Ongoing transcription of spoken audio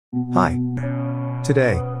Hi.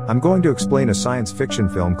 Today, I'm going to explain a science fiction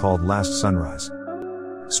film called Last Sunrise.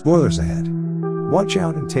 Spoilers ahead. Watch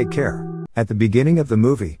out and take care. At the beginning of the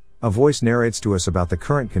movie, a voice narrates to us about the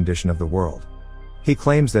current condition of the world. He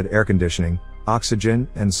claims that air conditioning, oxygen,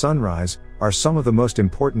 and sunrise are some of the most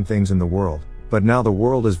important things in the world, but now the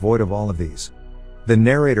world is void of all of these. The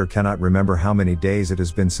narrator cannot remember how many days it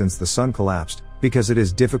has been since the sun collapsed, because it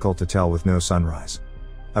is difficult to tell with no sunrise.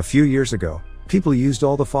 A few years ago, people used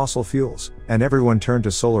all the fossil fuels, and everyone turned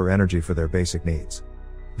to solar energy for their basic needs.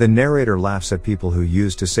 The narrator laughs at people who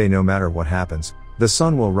used to say no matter what happens, the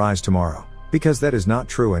sun will rise tomorrow, because that is not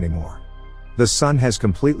true anymore. The sun has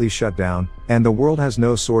completely shut down, and the world has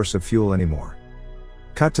no source of fuel anymore.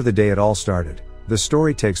 Cut to the day it all started. The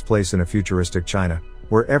story takes place in a futuristic China,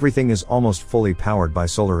 where everything is almost fully powered by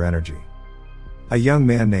solar energy. A young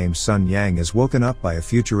man named Sun Yang is woken up by a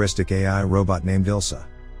futuristic AI robot named Ilsa.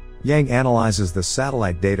 Yang analyzes the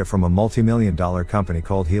satellite data from a multi-million-dollar company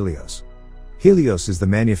called Helios. Helios is the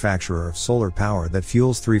manufacturer of solar power that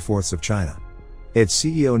fuels 3/4 of China. Its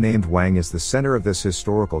CEO named Wang is the center of this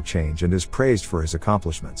historical change and is praised for his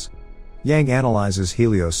accomplishments. Yang analyzes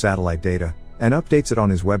Helios satellite data and updates it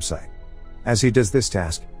on his website. As he does this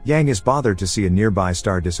task, Yang is bothered to see a nearby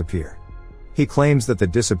star disappear. He claims that the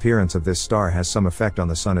disappearance of this star has some effect on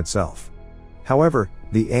the sun itself. However,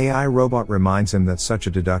 the AI robot reminds him that such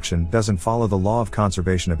a deduction doesn't follow the law of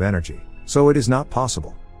conservation of energy, so it is not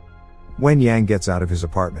possible. When Yang gets out of his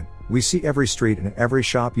apartment, we see every street and every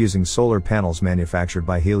shop using solar panels manufactured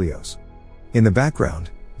by Helios. In the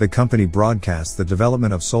background, the company broadcasts the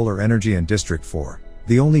development of solar energy in District 4,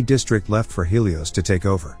 the only district left for Helios to take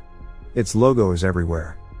over. Its logo is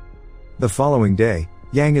everywhere. The following day,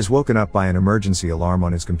 Yang is woken up by an emergency alarm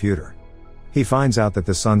on his computer. He finds out that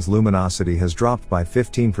the sun's luminosity has dropped by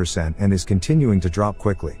 15% and is continuing to drop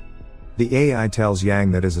quickly. The AI tells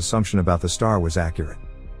Yang that his assumption about the star was accurate.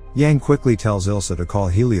 Yang quickly tells Ilsa to call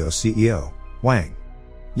Helios CEO, Wang.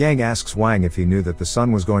 Yang asks Wang if he knew that the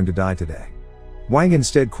sun was going to die today. Wang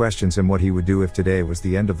instead questions him what he would do if today was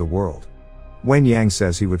the end of the world. When Yang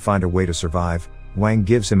says he would find a way to survive, Wang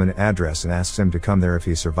gives him an address and asks him to come there if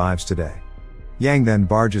he survives today. Yang then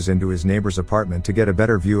barges into his neighbor's apartment to get a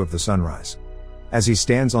better view of the sunrise. As he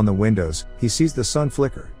stands on the windows, he sees the sun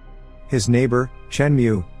flicker. His neighbor, Chen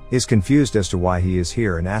Mu, is confused as to why he is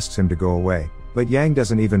here and asks him to go away, but Yang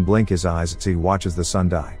doesn't even blink his eyes as he watches the sun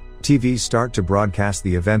die. TVs start to broadcast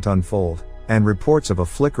the event unfold, and reports of a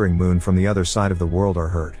flickering moon from the other side of the world are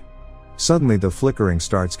heard. Suddenly the flickering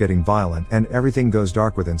starts getting violent and everything goes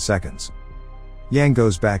dark within seconds. Yang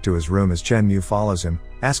goes back to his room as Chen Mu follows him,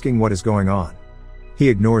 asking what is going on. He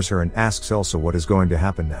ignores her and asks Ilsa what is going to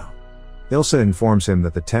happen now. Ilsa informs him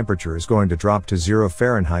that the temperature is going to drop to 0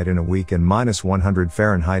 Fahrenheit in a week and -100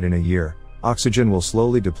 Fahrenheit in a year, oxygen will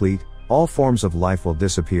slowly deplete, all forms of life will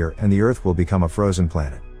disappear and the Earth will become a frozen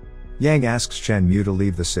planet. Yang asks Chen Mu to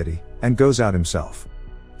leave the city, and goes out himself.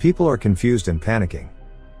 People are confused and panicking.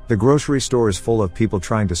 The grocery store is full of people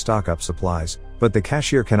trying to stock up supplies, but the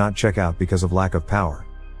cashier cannot check out because of lack of power.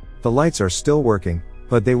 The lights are still working,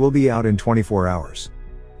 but they will be out in 24 hours.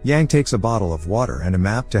 Yang takes a bottle of water and a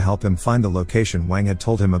map to help him find the location Wang had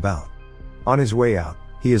told him about. On his way out,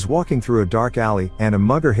 he is walking through a dark alley and a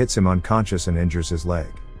mugger hits him unconscious and injures his leg.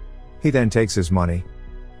 He then takes his money.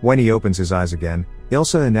 When he opens his eyes again,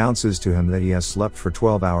 Ilsa announces to him that he has slept for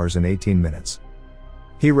 12 hours and 18 minutes.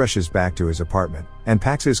 He rushes back to his apartment, and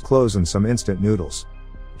packs his clothes and some instant noodles.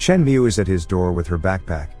 Chen Mu is at his door with her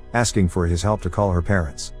backpack, asking for his help to call her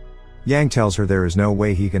parents. Yang tells her there is no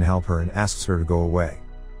way he can help her and asks her to go away.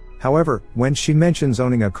 However, when she mentions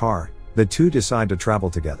owning a car, the two decide to travel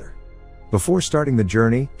together. Before starting the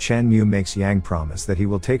journey, Chen Mu makes Yang promise that he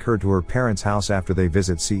will take her to her parents' house after they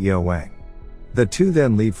visit CEO Wang. The two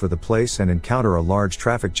then leave for the place and encounter a large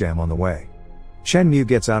traffic jam on the way. Chen Mu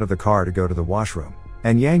gets out of the car to go to the washroom,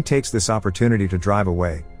 and Yang takes this opportunity to drive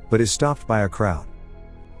away, but is stopped by a crowd.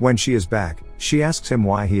 When she is back, she asks him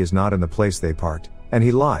why he is not in the place they parked, and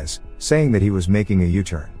he lies, saying that he was making a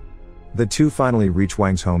U-turn. The two finally reach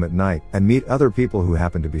Wang's home at night and meet other people who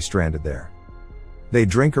happen to be stranded there. They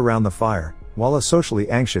drink around the fire, while a socially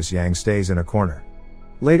anxious Yang stays in a corner.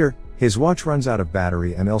 Later, his watch runs out of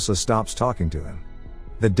battery and Ilsa stops talking to him.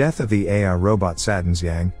 The death of the AI robot saddens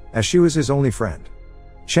Yang, as she was his only friend.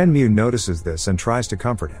 Chen Mu notices this and tries to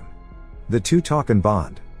comfort him. The two talk and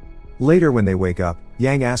bond. Later when they wake up,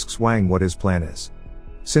 Yang asks Wang what his plan is.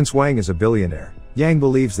 Since Wang is a billionaire, Yang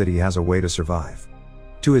believes that he has a way to survive.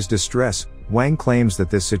 To his distress, Wang claims that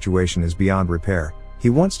this situation is beyond repair. He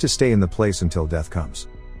wants to stay in the place until death comes.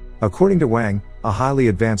 According to Wang, a highly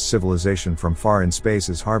advanced civilization from far in space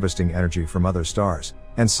is harvesting energy from other stars,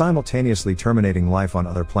 and simultaneously terminating life on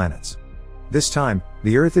other planets. This time,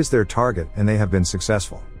 the Earth is their target and they have been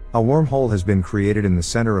successful. A wormhole has been created in the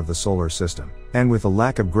center of the solar system, and with a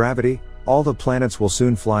lack of gravity, all the planets will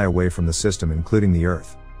soon fly away from the system, including the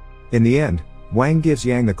Earth. In the end, Wang gives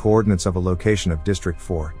Yang the coordinates of a location of District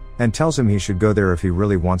 4, and tells him he should go there if he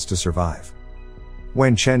really wants to survive.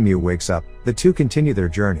 When Chenmu wakes up, the two continue their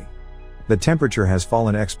journey. The temperature has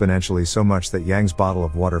fallen exponentially so much that Yang's bottle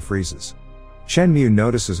of water freezes. Chenmu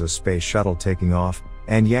notices a space shuttle taking off,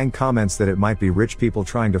 and Yang comments that it might be rich people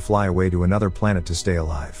trying to fly away to another planet to stay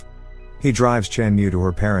alive. He drives Chenmu to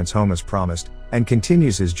her parents' home as promised, and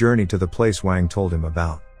continues his journey to the place Wang told him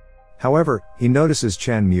about. However, he notices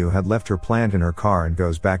Chenmu had left her plant in her car and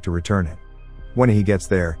goes back to return it. When he gets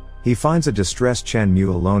there, he finds a distressed Chenmu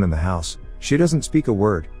alone in the house. She doesn't speak a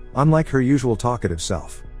word, unlike her usual talkative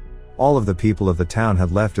self. All of the people of the town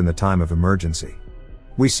had left in the time of emergency.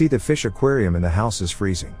 We see the fish aquarium in the house is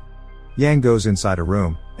freezing. Yang goes inside a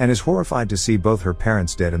room, and is horrified to see both her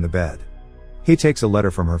parents dead in the bed. He takes a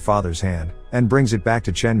letter from her father's hand, and brings it back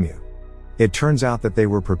to Chenmu. It turns out that they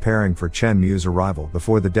were preparing for Chenmu's arrival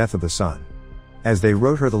before the death of the son. As they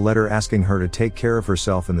wrote her the letter asking her to take care of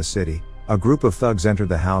herself in the city, a group of thugs entered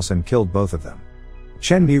the house and killed both of them.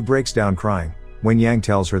 Chenmu breaks down crying, when Yang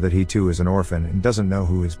tells her that he too is an orphan and doesn't know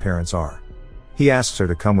who his parents are. He asks her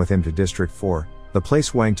to come with him to District 4, the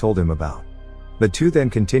place Wang told him about. The two then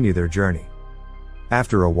continue their journey.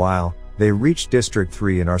 After a while, they reach District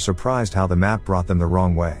 3 and are surprised how the map brought them the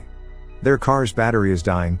wrong way. Their car's battery is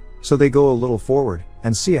dying, so they go a little forward,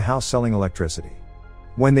 and see a house selling electricity.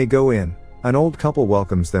 When they go in, an old couple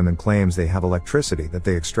welcomes them and claims they have electricity that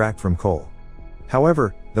they extract from coal.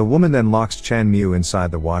 However, the woman then locks Chenmu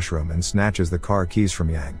inside the washroom and snatches the car keys from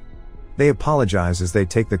Yang. They apologize as they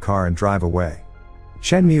take the car and drive away.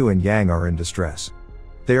 Chenmu and Yang are in distress.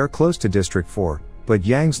 They are close to District 4, but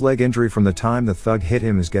Yang's leg injury from the time the thug hit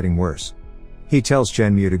him is getting worse. He tells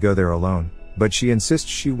Chenmu to go there alone, but she insists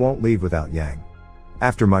she won't leave without Yang.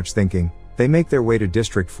 After much thinking, they make their way to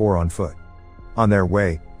District 4 on foot. On their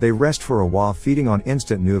way, they rest for a while feeding on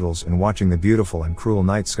instant noodles and watching the beautiful and cruel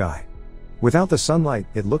night sky. Without the sunlight,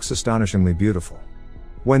 it looks astonishingly beautiful.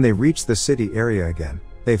 When they reach the city area again,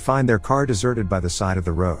 they find their car deserted by the side of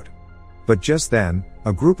the road. But just then,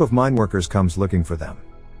 a group of mine workers comes looking for them.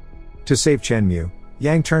 To save Chenmu,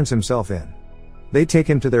 Yang turns himself in. They take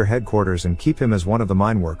him to their headquarters and keep him as one of the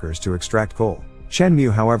mine workers to extract coal.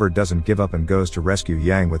 Chenmu, however, doesn't give up and goes to rescue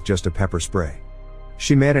Yang with just a pepper spray.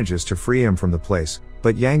 She manages to free him from the place,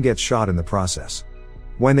 but Yang gets shot in the process.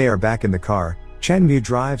 When they are back in the car, Chenmu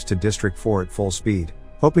drives to District 4 at full speed,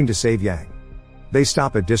 hoping to save Yang. They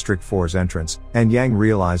stop at District 4's entrance, and Yang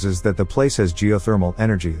realizes that the place has geothermal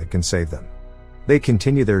energy that can save them. They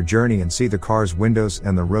continue their journey and see the car's windows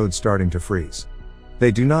and the road starting to freeze.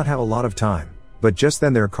 They do not have a lot of time, but just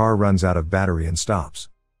then their car runs out of battery and stops.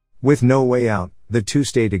 With no way out, the two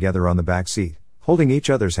stay together on the back seat, holding each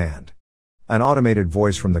other's hand. An automated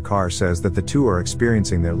voice from the car says that the two are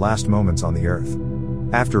experiencing their last moments on the Earth.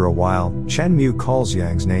 After a while, Chenmu calls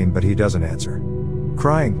Yang's name but he doesn't answer.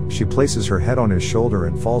 Crying, she places her head on his shoulder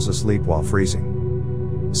and falls asleep while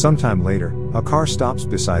freezing. Sometime later, a car stops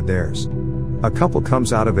beside theirs. A couple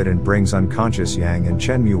comes out of it and brings unconscious Yang and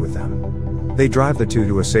Chenmu with them. They drive the two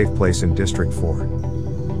to a safe place in District 4.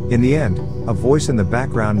 In the end, a voice in the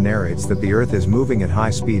background narrates that the Earth is moving at high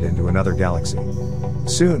speed into another galaxy.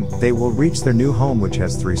 Soon, they will reach their new home which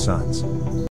has 3 suns.